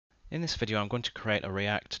In this video I'm going to create a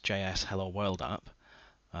React.js Hello World app,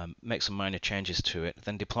 make some minor changes to it,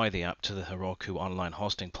 then deploy the app to the Heroku online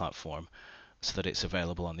hosting platform so that it's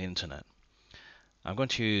available on the internet. I'm going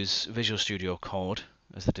to use Visual Studio Code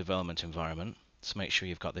as the development environment, so make sure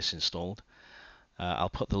you've got this installed. I'll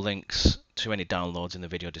put the links to any downloads in the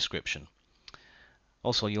video description.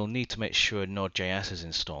 Also, you'll need to make sure node.js is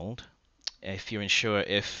installed. If you're unsure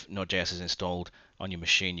if node.js is installed on your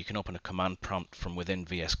machine, you can open a command prompt from within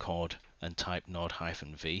VS Code and type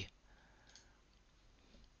node-v,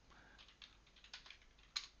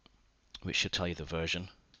 which should tell you the version.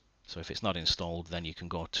 So if it's not installed, then you can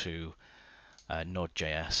go to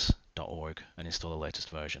node.js.org and install the latest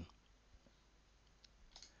version.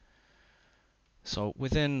 So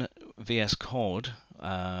within VS Code,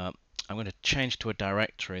 I'm going to change to a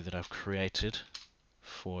directory that I've created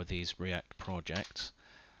for these React projects.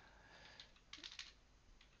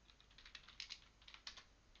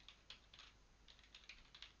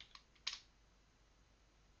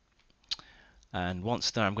 And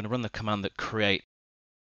once there, I'm going to run the command that create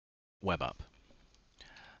web app.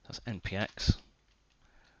 That's npx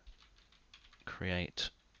create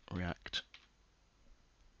React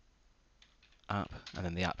app, and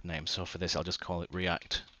then the app name. So for this, I'll just call it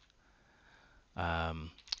React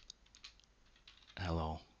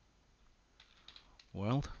Hello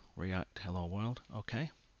World. React Hello World. OK,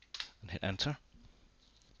 and hit enter.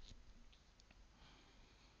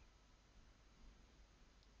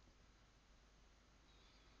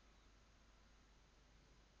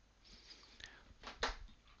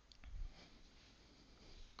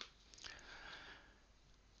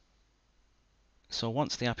 So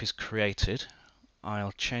once the app is created,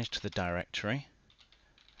 I'll change to the directory.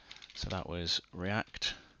 So that was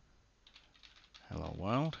React Hello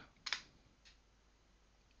World.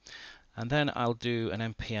 And then I'll do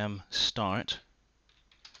an npm start,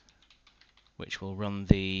 which will run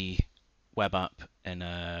the web app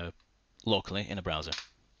locally in a browser.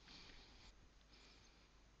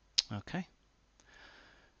 OK.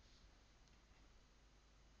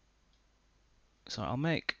 So I'll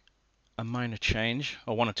make a minor change,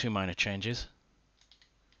 or one or two minor changes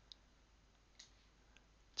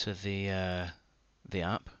to the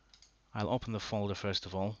app. I'll open the folder first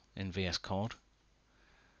of all in VS Code.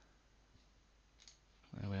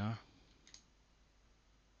 There we are.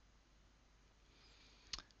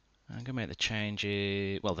 I'm going to make the change,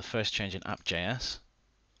 well, the first change in app.js.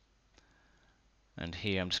 And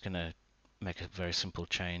here I'm just going to make a very simple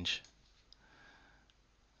change,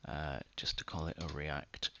 just to call it a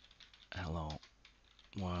React Hello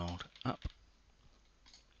World app.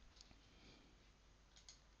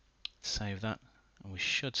 Save that, and we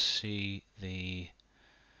should see the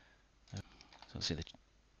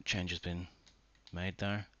change has been made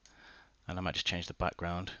there. And I might just change the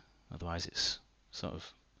background, otherwise it's sort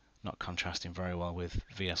of not contrasting very well with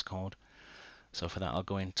VS Code. So for that, I'll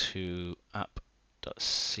go into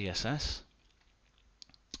app.css,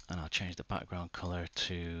 and I'll change the background color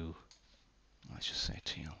to, let's just say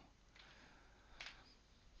teal.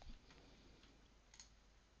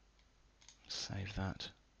 Save that,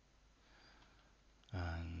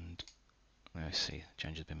 and let's see,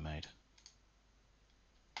 change has been made.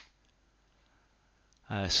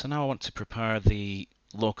 So now I want to prepare the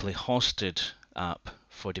locally hosted app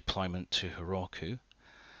for deployment to Heroku.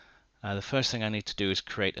 The first thing I need to do is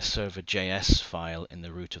create a Server.js file in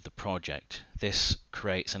the root of the project. This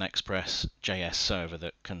creates an express.js server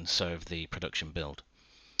that can serve the production build.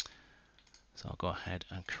 So I'll go ahead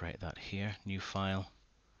and create that here. New file,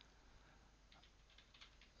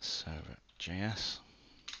 Server.js.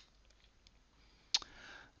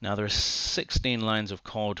 Now there are 16 lines of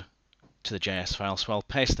code to the JS file, so I'll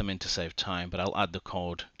paste them in to save time, but I'll add the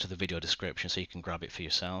code to the video description so you can grab it for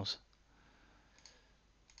yourselves.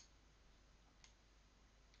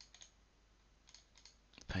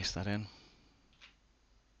 Paste that in.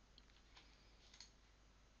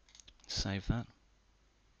 Save that.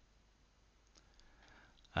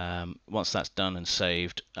 Once that's done and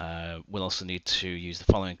saved, we'll also need to use the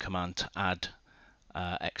following command to add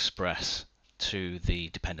express to the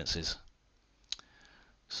dependencies.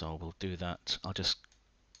 So we'll do that. I'll just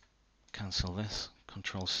cancel this,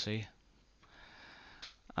 Control C,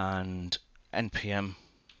 and npm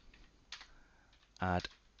add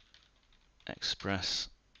express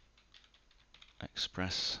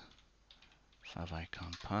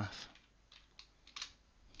favicon path.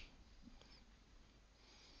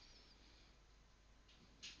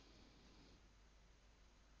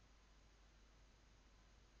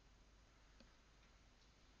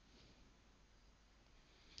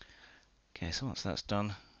 Okay, so once that's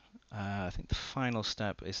done, I think the final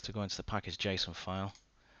step is to go into the package.json file,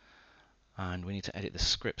 and we need to edit the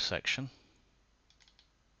script section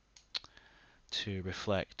to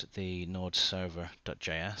reflect the node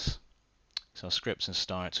server.js. So scripts and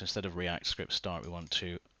start, so instead of React script start, we want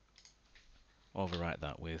to overwrite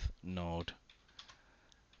that with node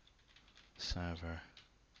server.js.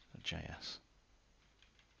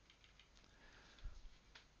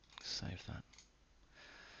 Save that.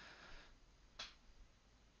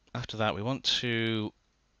 After that, we want to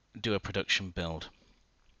do a production build.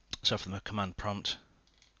 So from the command prompt,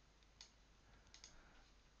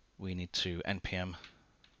 we need to npm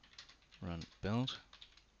run build.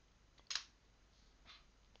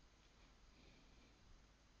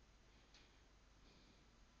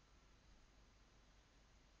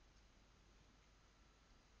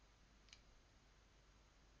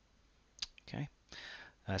 Okay.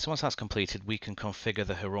 So once that's completed, we can configure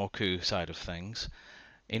the Heroku side of things.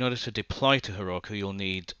 In order to deploy to Heroku, you'll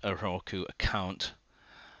need a Heroku account,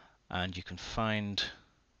 and you can find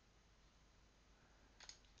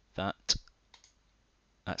that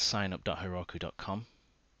at signup.heroku.com.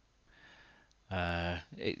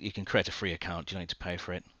 You can create a free account, you don't need to pay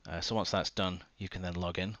for it. So once that's done, you can then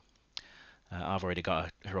log in. I've already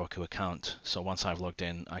got a Heroku account, so once I've logged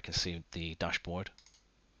in, I can see the dashboard.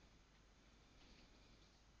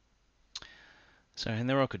 So in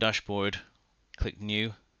the Heroku dashboard, click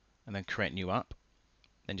New, and then Create New App.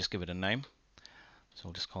 Then just give it a name. So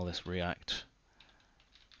we'll just call this React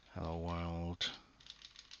Hello World.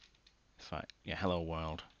 In fact, yeah, Hello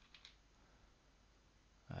World.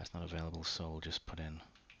 It's not available, so we'll just put in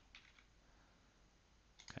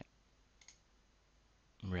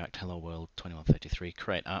React Hello World 2133.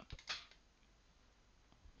 Create app.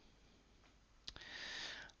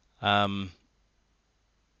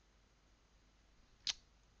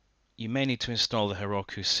 You may need to install the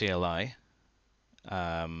Heroku CLI.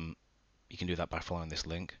 You can do that by following this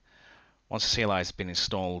link. Once the CLI has been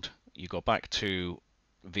installed, you go back to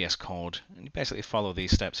VS Code and you basically follow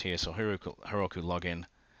these steps here. So Heroku login,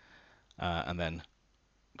 and then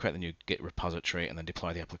create the new Git repository and then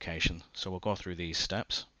deploy the application. So we'll go through these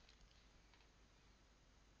steps.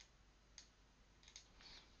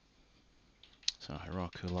 So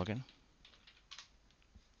Heroku login.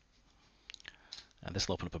 And this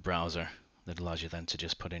will open up a browser that allows you then to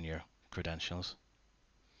just put in your credentials.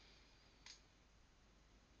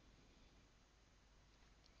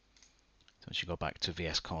 So once you go back to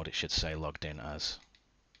VS Code, it should say logged in as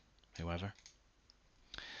whoever.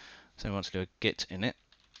 So we want to do a git init.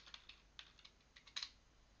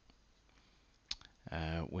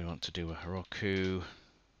 We want to do a Heroku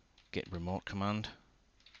git remote command.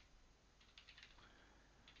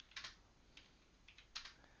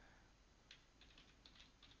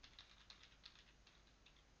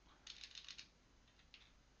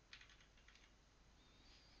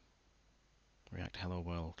 React Hello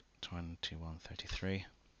World 2133.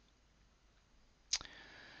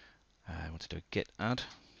 I want to do a git add,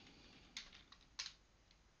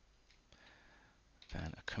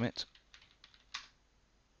 then a commit,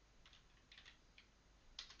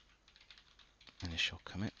 initial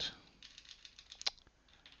commit,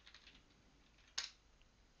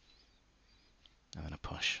 and then a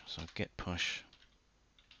push. So git push.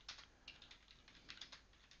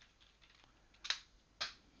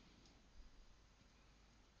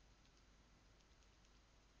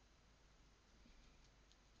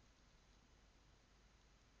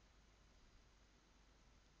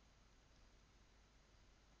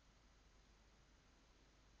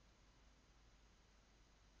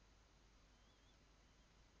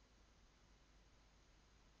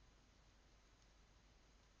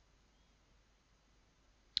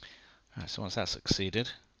 Alright, so once that's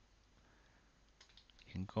succeeded,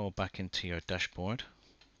 you can go back into your dashboard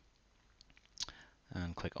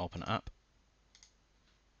and click Open App.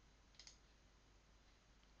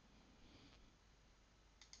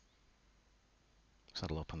 So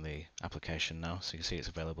that'll open the application now, so you can see it's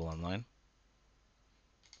available online.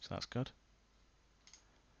 So that's good.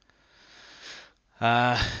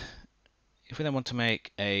 If we then want to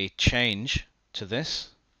make a change to this,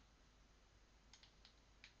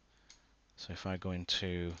 so if I go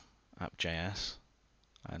into app.js,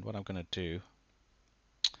 and what I'm going to do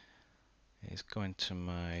is go into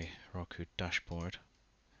my Heroku dashboard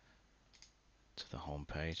to the home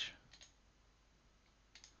page.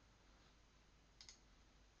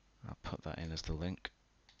 I'll put that in as the link,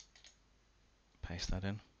 paste that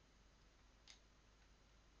in.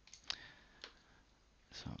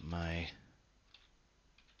 So my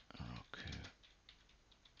Heroku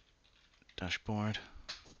dashboard,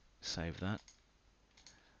 save that.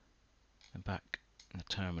 in the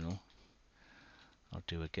terminal, I'll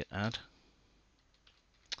do a git add,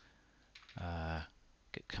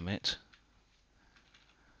 git commit,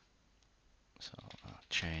 so I'll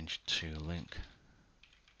change to link,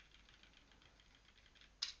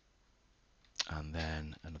 and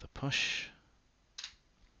then another push.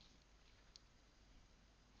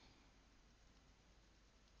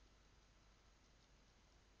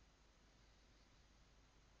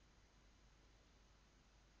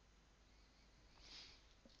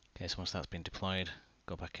 Okay, so once that's been deployed,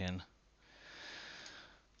 go back in,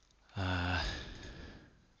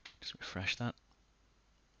 just refresh that,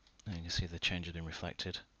 and you can see the change has been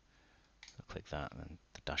reflected. So click that and then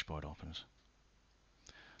the dashboard opens.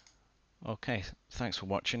 Okay, thanks for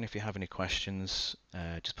watching. If you have any questions,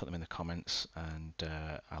 just put them in the comments and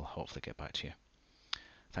I'll hopefully get back to you.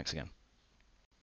 Thanks again.